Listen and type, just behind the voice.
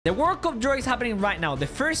The World Cup draw is happening right now. The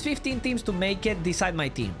first 15 teams to make it decide my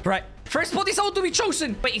team. Right. First spot is about to be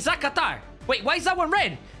chosen. Wait, is that Qatar? Wait, why is that one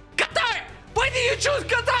red? Qatar! Why did you choose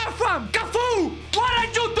Qatar, fam? Cafu! What are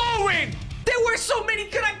you doing? There were so many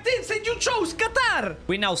correct teams and you chose Qatar.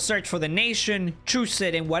 We now search for the nation, choose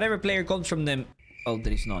it, and whatever player comes from them. Oh,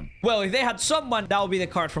 there is none. Well, if they had someone, that would be the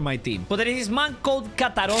card for my team. But there is this man called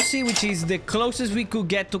Qatarosi, which is the closest we could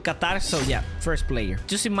get to Qatar. So yeah, first player.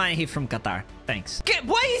 Just imagine he's from Qatar. Thanks.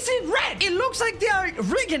 Why is it red? It looks like they are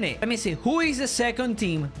rigging it. Let me see. Who is the second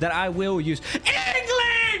team that I will use?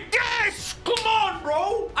 England! Yes! Come on,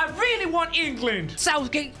 bro. I really want England.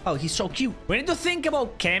 Southgate. Oh, he's so cute. We need to think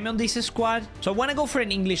about Cam on this squad. So I want to go for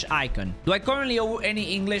an English icon. Do I currently own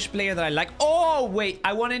any English player that I like? Oh, wait.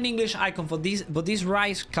 I want an English icon for this. But this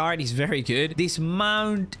Rice card is very good. This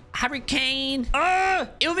Mount Hurricane.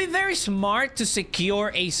 It would be very smart to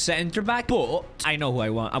secure a center back. But I know who I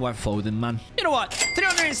want. I want Foden, man. You know what?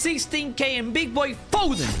 316k and big boy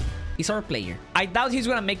Foden. He's our player. I doubt he's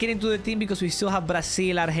gonna make it into the team because we still have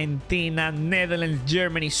Brazil, Argentina, Netherlands,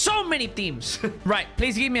 Germany. So many teams. Right.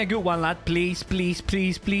 Please give me a good one, lad. Please, please,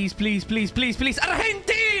 please, please, please, please, please, please.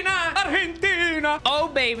 Argentina! Argentina! Oh,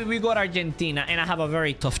 baby, we got Argentina. And I have a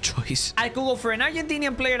very tough choice. I could go for an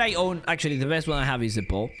Argentinian player I own. Actually, the best one I have is the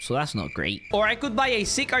Paul. So that's not great. Or I could buy a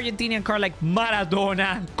sick Argentinian card like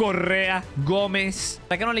Maradona, Correa, Gomez.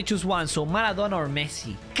 I can only choose one. So Maradona or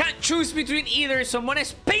Messi. Can't choose between either. So I'm gonna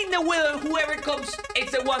spin the wheel and whoever comes,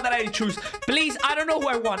 it's the one that I choose. Please, I don't know who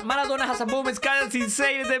I want. Maradona has a moments card that's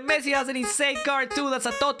insane. Then Messi has an insane card too. That's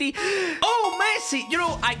a Totti. Oh, Messi. You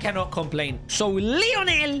know, I cannot complain. So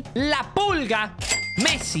Lionel La Pulga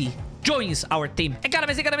Messi joins our team. Encara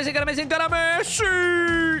Messi, encara Messi, encara Messi, encara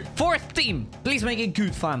Messi. Fourth team. Please make it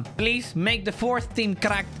good, fam. Please make the fourth team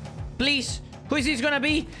cracked. Please. Who is this gonna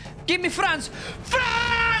be? Give me France.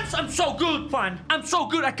 France! I'm so good, fam. I'm so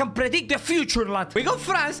good. I can predict the future, lad. We got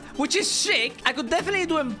France, which is sick. I could definitely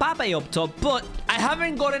do Mbappe up top, but I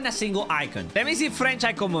haven't gotten a single icon. Let me see French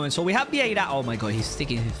icon moment. So we have Vieira. Oh my god, he's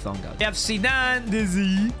sticking his thumb out. We have Zidane,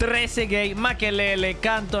 Desi, Trezeguet, Makelele,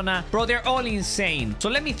 Cantona. Bro, they're all insane. So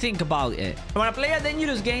let me think about it. I want to play a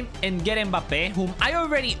dangerous game and get Mbappe, whom I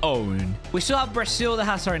already own. We still have Brazil that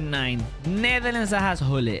has R9, Netherlands that has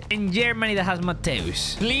Hullet, and Germany that has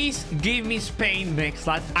Mateus. Please give me Spain next,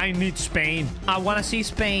 lad. I need Spain. I want to see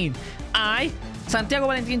Spain. Santiago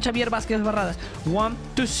Valentín Xavier Vázquez Barradas, want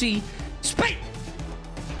to see Spain.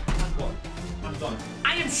 I'm done.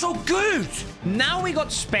 I am so good. Now we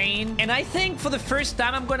got Spain, and I think for the first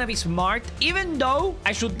time I'm gonna be smart, even though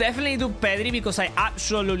I should definitely do Pedri because I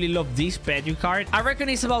absolutely love this Pedri card. I reckon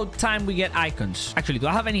it's about time we get icons. Actually, do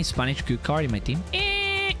I have any Spanish good card in my team?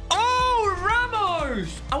 Oh,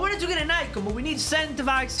 Ramos! I wanted to get an icon, but we need center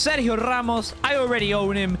backs. Sergio Ramos, I already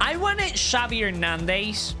own him. I wanted Xavi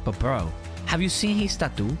Hernandez, but bro, have you seen his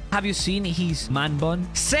tattoo? Have you seen his man bun?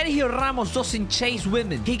 Sergio Ramos doesn't chase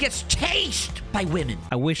women. He gets chased by women.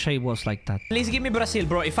 I wish I was like that. Please give me Brazil,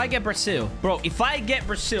 bro. If I get Brazil, bro. If I get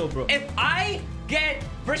Brazil, bro. If I get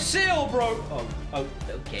Brazil, bro. Oh,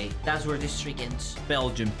 okay. That's where this streak ends.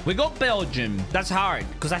 Belgium. We got Belgium. That's hard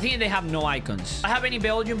because I think they have no icons. I have any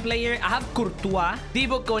Belgian player. I have Courtois,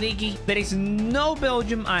 Divock Origi. There is no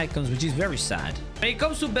Belgium icons, which is very sad. When it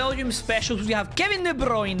comes to Belgium specials, we have Kevin De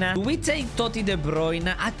Bruyne. Do we take Totti De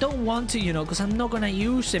Bruyne? I don't want to, you know, because I'm not going to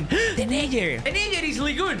use him. The Neger. The Neger is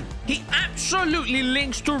Ligun. He absolutely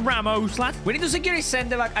links to Ramos, lad. We need to secure his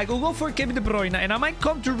center back. I could go for Kevin De Bruyne, and I might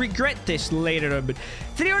come to regret this later on, but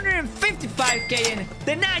 355k and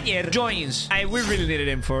the Neger joins. We really needed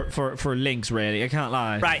him for links, really. I can't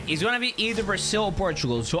lie. Right, it's going to be either Brazil or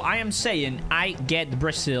Portugal, so I am saying I get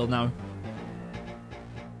Brazil now.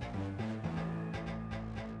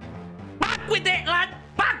 Back with it, lad!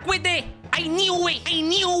 Back with it! I knew it! I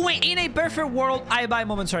knew it! In a perfect world, I buy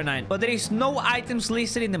Moments R9, but there is no items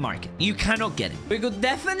listed in the market. You cannot get it. We could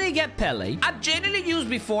definitely get Pele. I've generally used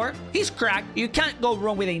before. He's cracked. You can't go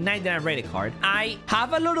wrong with a 99 rated card. I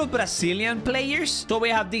have a lot of Brazilian players. So we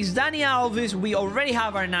have this Dani Alves. We already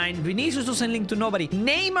have R9. Vinicius doesn't link to nobody.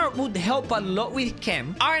 Neymar would help a lot with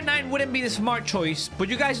Chem. R9 wouldn't be the smart choice, but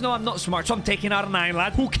you guys know I'm not smart, so I'm taking R9,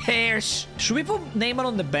 lad. Who cares? Should we put Neymar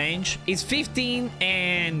on the bench? It's 15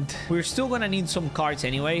 and we're still gonna need some cards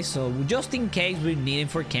anyway, so just in case we need him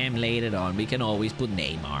for Cam later on, we can always put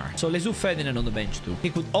Neymar. So let's do Ferdinand on the bench too. He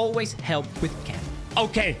could always help with Cam.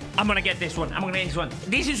 Okay, I'm gonna get this one. I'm gonna get this one.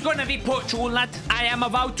 This is gonna be Portugal, lad. I am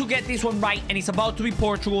about to get this one right, and it's about to be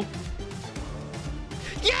Portugal.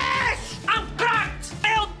 Yes! I'm cracked!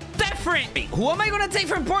 I'll definitely different. Wait, who am I gonna take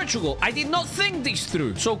from Portugal? I did not think this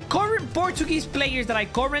through. So current Portuguese players that I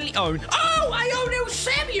currently own. Oh, I own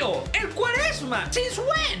Eusebio, El Quaresma. Since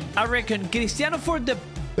when? I reckon Cristiano for the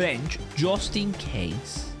bench, just in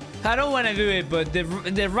case. I don't want to do it, but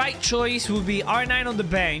the right choice would be R9 on the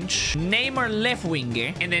bench, Neymar left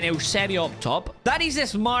winger, and then Eusebio up top. That is a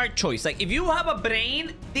smart choice. Like, if you have a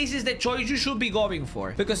brain, this is the choice you should be going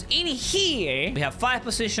for. Because in here, we have 5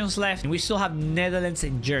 positions left, and we still have Netherlands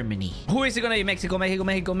and Germany. Who is it going to be? Mexico, Mexico,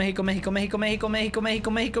 Mexico, Mexico, Mexico, Mexico, Mexico, Mexico,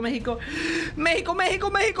 Mexico, Mexico, Mexico, Mexico,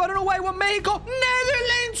 Mexico, Mexico. I don't know why I want Mexico.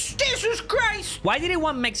 Netherlands! Jesus Christ! Why did he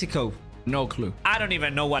want Mexico? No clue. I don't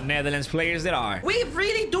even know what Netherlands players there are. We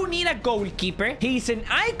really do need a goalkeeper. He's an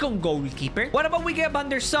icon goalkeeper. What about we get Van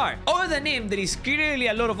der Sar? Other than him, there is clearly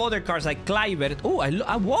a lot of other cards like Kluivert. Oh,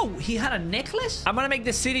 whoa, he had a necklace? I'm gonna make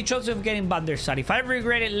the silly choice of getting Van der Sar. If I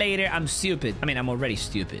regret it later, I'm stupid. I mean, I'm already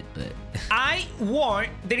stupid, but... I want...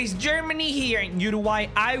 There is Germany here in Uruguay.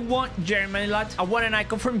 I want Germany, lad. I want an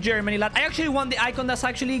icon from Germany, lad. I actually want the icon that's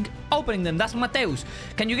actually opening them. That's Mateus.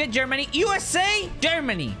 Can you get Germany? USA?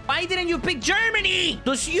 Germany. Why didn't you pick Germany?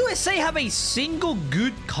 Does USA have a single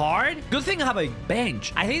good card? Good thing I have a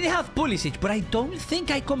bench. I think they have Pulisic, but I don't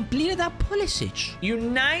think I completed that Pulisic.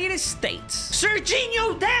 United States.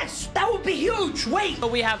 Serginho Dest. That would be huge. Wait. So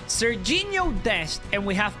we have Serginho Dest and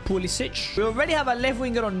we have Pulisic. We already have a left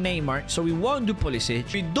winger on Neymar, so we won't do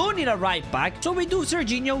Pulisic. We don't need a right back, so we do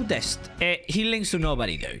Serginho Dest. He links to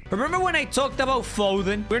nobody though. Remember when I talked about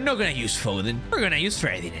Foden? We're not gonna use Foden. We're gonna use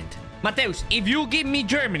Ferdinand. Mateus, if you give me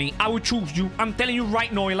Germany, I will choose you. I'm telling you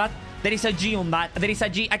right now, lad. There is a G on that. There is a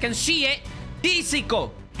G. I can see it. Disico.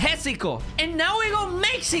 Hesico. And now we go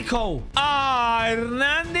Mexico.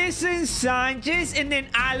 Hernandez and Sanchez. And then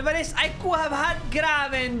Alvarez. I could have had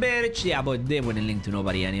Gravenberch. Yeah, but they wouldn't link to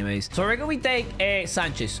nobody anyways. So we're going to take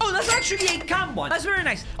Sanchez. Oh, that's actually a cam one. That's very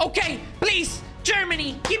nice. Okay, please.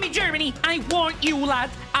 Germany. Give me Germany. I want you, lad.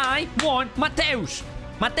 I want Mateus.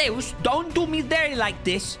 Mateus, don't do me dirty like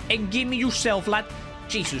this and give me yourself, lad.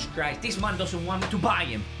 Jesus Christ, this man doesn't want me to buy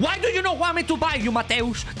him. Why do you not want me to buy you,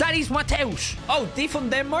 Mateus? That is Mateus. Oh, D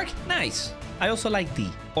from Denmark? Nice. I also like D.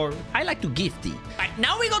 Or I like to give D. Right,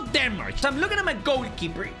 now we got Denmark. So I'm looking at my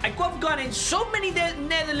goalkeeper. I could have gotten so many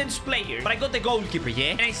Netherlands players, but I got the goalkeeper,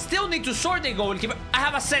 yeah? And I still need to sort the goalkeeper. I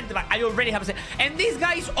have a center back. I already have a center. And this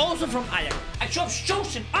guy is also from Ajax. I should have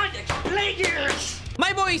chosen Ajax players.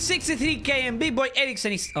 My boy 63k and big boy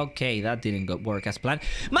Eriksen is... Okay, that didn't work as planned.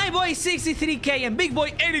 My boy 63k and big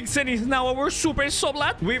boy Eriksen is now our super sub,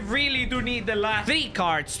 lad. We really do need the last 3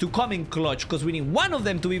 cards to come in clutch because we need one of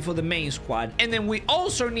them to be for the main squad. And then we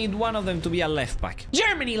also need one of them to be a left back.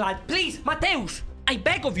 Germany, lad, please. Mateus, I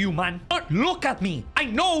beg of you, man. Don't look at me. I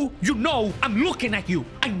know you know I'm looking at you.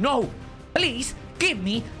 I know. Please give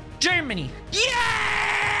me Germany.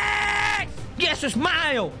 Yes! Yes,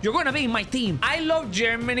 smile! You're gonna be in my team. I love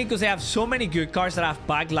Germany because they have so many good cards that I've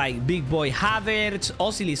packed, like Big Boy Havertz,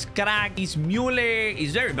 Ozil is cracked, he's Mueller,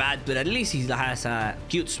 he's very bad, but at least he has a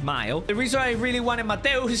cute smile. The reason I really wanted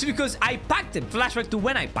Mateus is because I packed him. Flashback to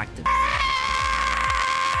when I packed him.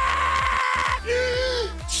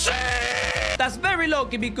 That's very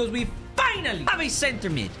lucky because we finally have a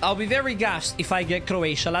center mid. I'll be very gassed if I get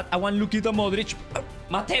Croatia, lad. I want Luka Modric.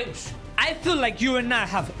 Mateus, I feel like you and I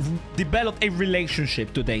have developed a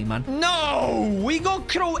relationship today, man. No, we got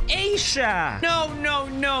Croatia. No.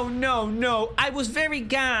 I was very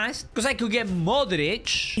gassed because I could get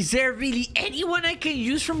Modric. Is there really anyone I can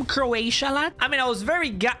use from Croatia, lad? I mean, I was very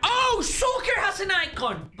gassed. Oh, Soccer has an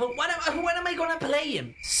icon. But when am I gonna play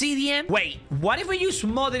him? CDM? Wait, what if we use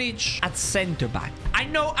Modric at center back? I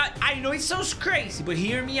know it sounds crazy, but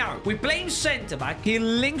hear me out. We play him center back. He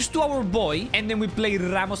links to our boy, and then we play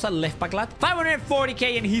Ramos at left back, lad.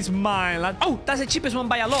 540k and he's mine, lad. Oh, that's the cheapest one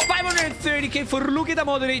by a lot. 530k for Luka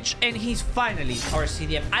Modric, and he's finally our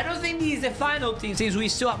CDM. I don't think this is the final team since we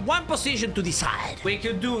still have one position to decide. We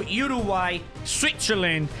could do Uruguay,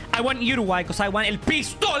 Switzerland. I want Uruguay because I want El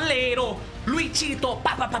Pistolero, Luisito,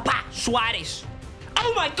 Suarez.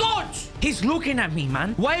 Oh my God! He's looking at me,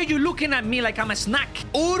 man. Why are you looking at me like I'm a snack?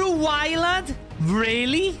 Uruguay, lad?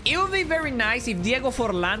 Really? It would be very nice if Diego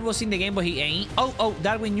Forlan was in the game, but he ain't. Oh,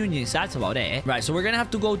 Darwin Núñez. That's about it. Right, so we're gonna have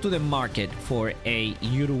to go to the market for a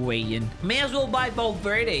Uruguayan. May as well buy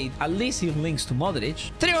Valverde. At least he links to Modric.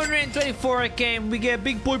 324k and we get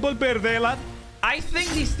big boy Valverde, lad. I think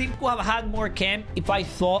this team could have had more cam if I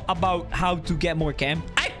thought about how to get more cam.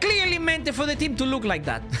 I clearly meant it for the team to look like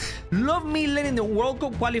that. Love me letting the World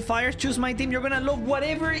Cup qualifiers choose my team. You're gonna love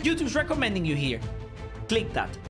whatever YouTube's recommending you here. Click that.